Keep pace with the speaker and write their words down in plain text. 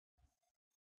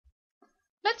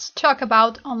Let's talk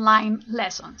about online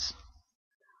lessons.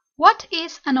 What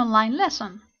is an online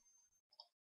lesson?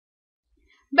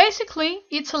 Basically,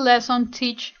 it's a lesson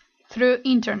taught through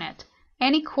internet.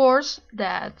 Any course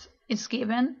that is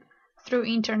given through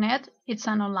internet, it's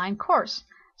an online course.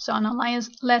 So an online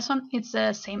lesson, it's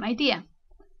the same idea.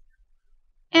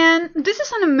 And this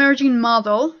is an emerging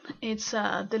model. It's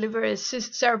a delivery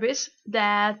service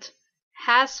that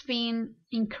has been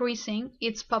increasing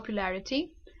its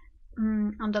popularity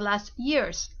on the last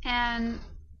years. And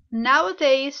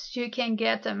nowadays, you can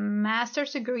get a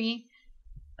master's degree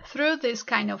through this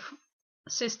kind of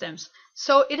systems.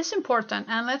 So it is important,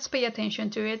 and let's pay attention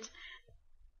to it.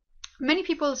 Many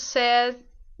people said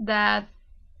that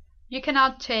you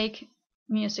cannot take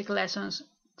music lessons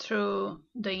through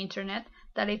the internet,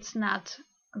 that it's not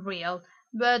real.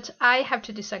 But I have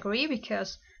to disagree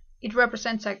because it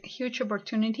represents a huge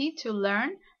opportunity to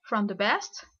learn from the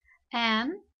best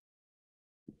and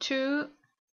to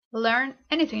learn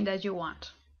anything that you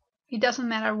want. It doesn't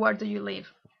matter where do you live.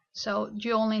 So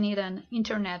you only need an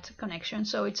internet connection.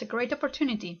 So it's a great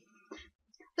opportunity.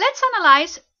 Let's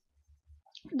analyze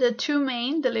the two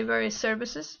main delivery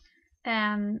services.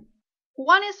 And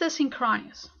one is the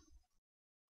synchronous.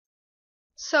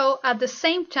 So at the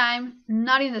same time,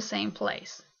 not in the same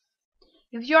place.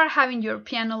 If you are having your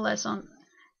piano lesson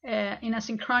in a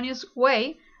synchronous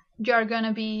way, you are going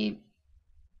to be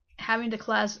having the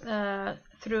class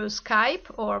through Skype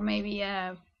or maybe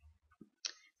a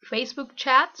Facebook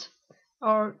chat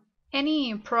or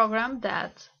any program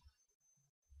that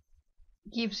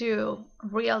gives you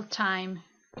real-time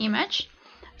image.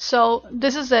 So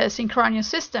this is a synchronous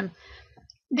system.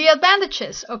 The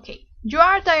advantages, okay, you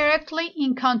are directly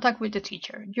in contact with the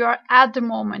teacher. You are at the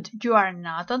moment, you are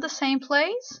not at the same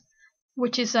place,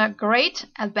 which is a great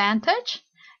advantage.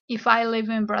 If I live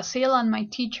in Brazil and my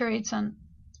teacher is in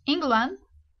England,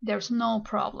 there's no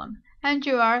problem. And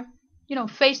you are,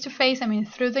 face to face,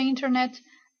 through the internet,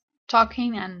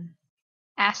 talking and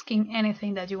asking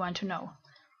anything that you want to know.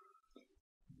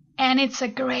 And it's a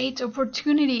great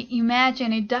opportunity.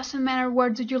 Imagine, it doesn't matter where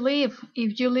do you live.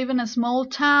 If you live in a small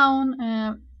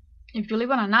town, if you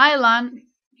live on an island,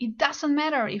 it doesn't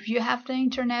matter. If you have the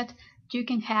internet, you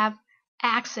can have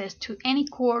access to any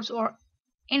course or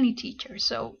any teacher.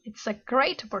 So it's a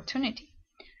great opportunity.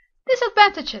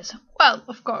 Disadvantages. Well,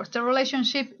 of course, the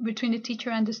relationship between the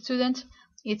teacher and the student,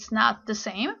 it's not the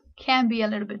same, can be a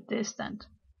little bit distant.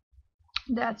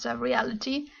 That's a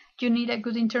reality. You need a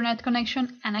good internet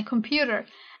connection and a computer.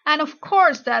 And of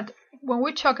course that when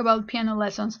we talk about piano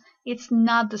lessons, it's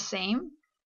not the same.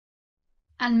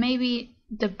 And maybe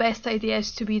the best idea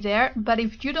is to be there, but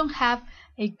if you don't have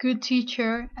a good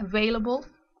teacher available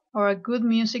or a good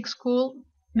music school,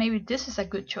 maybe this is a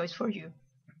good choice for you.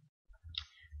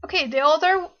 Okay, the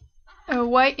other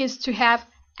way is to have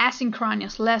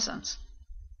asynchronous lessons.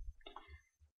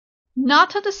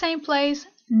 Not at the same place,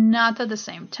 not at the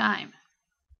same time.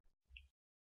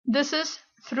 This is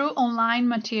through online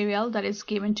material that is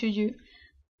given to you.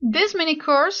 This mini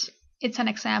course, it's an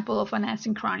example of an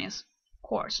asynchronous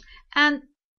course. And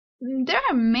there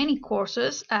are many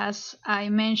courses, as I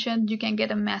mentioned, you can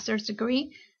get a master's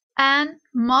degree, and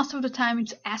most of the time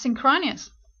it's asynchronous.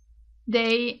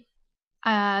 They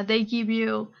give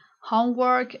you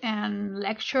homework and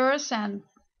lectures and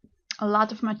a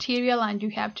lot of material, and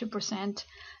you have to present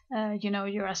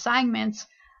your assignments,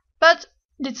 but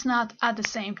it's not at the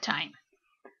same time.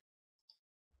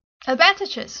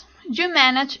 Advantages. You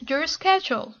manage your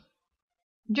schedule.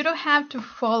 You don't have to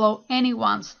follow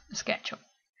anyone's schedule.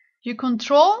 You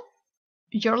control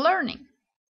your learning.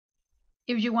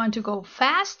 If you want to go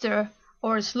faster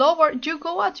or slower, you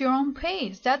go at your own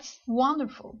pace. That's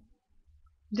wonderful.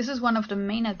 This is one of the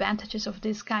main advantages of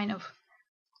this kind of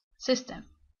system.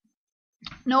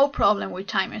 No problem with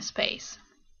time and space.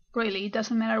 Really, it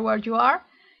doesn't matter where you are.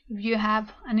 If you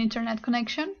have an internet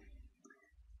connection,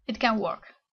 it can work.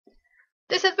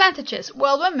 Disadvantages.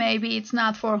 Well, maybe it's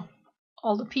not for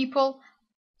all the people,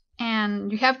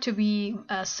 and you have to be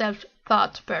a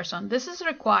self-taught person. This is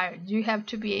required. You have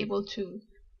to be able to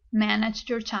manage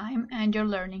your time and your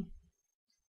learning.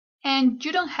 And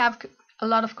you don't have a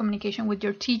lot of communication with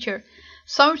your teacher.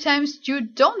 Sometimes you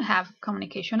don't have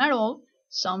communication at all.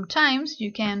 Sometimes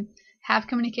you can have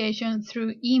communication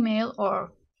through email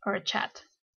or a chat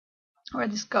or a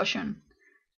discussion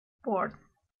board.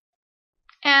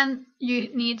 And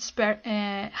you need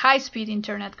high-speed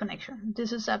internet connection.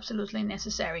 This is absolutely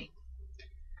necessary.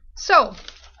 So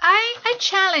I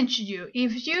challenge you,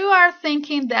 if you are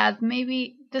thinking that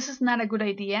maybe this is not a good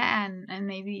idea and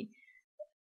maybe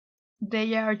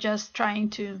they are just trying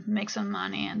to make some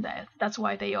money, and that's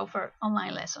why they offer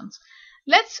online lessons.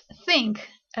 Let's think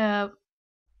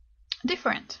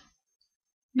different.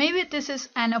 Maybe this is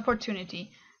an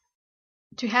opportunity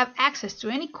to have access to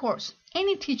any course,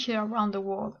 any teacher around the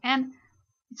world, and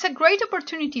it's a great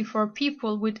opportunity for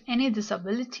people with any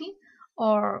disability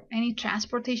or any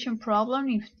transportation problem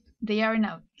if they are in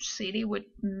a city with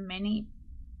many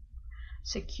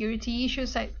security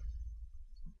issues.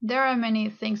 There are many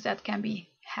things that can be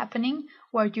happening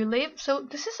where you live, so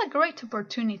this is a great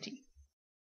opportunity.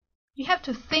 You have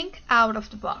to think out of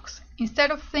the box.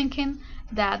 Instead of thinking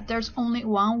that there's only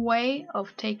one way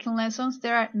of taking lessons,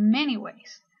 there are many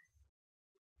ways.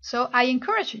 So I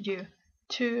encourage you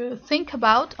to think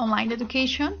about online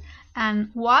education and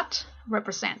what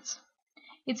represents.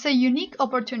 It's a unique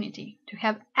opportunity to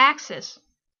have access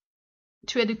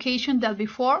to education that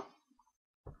before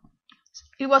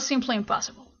it was simply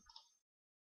impossible.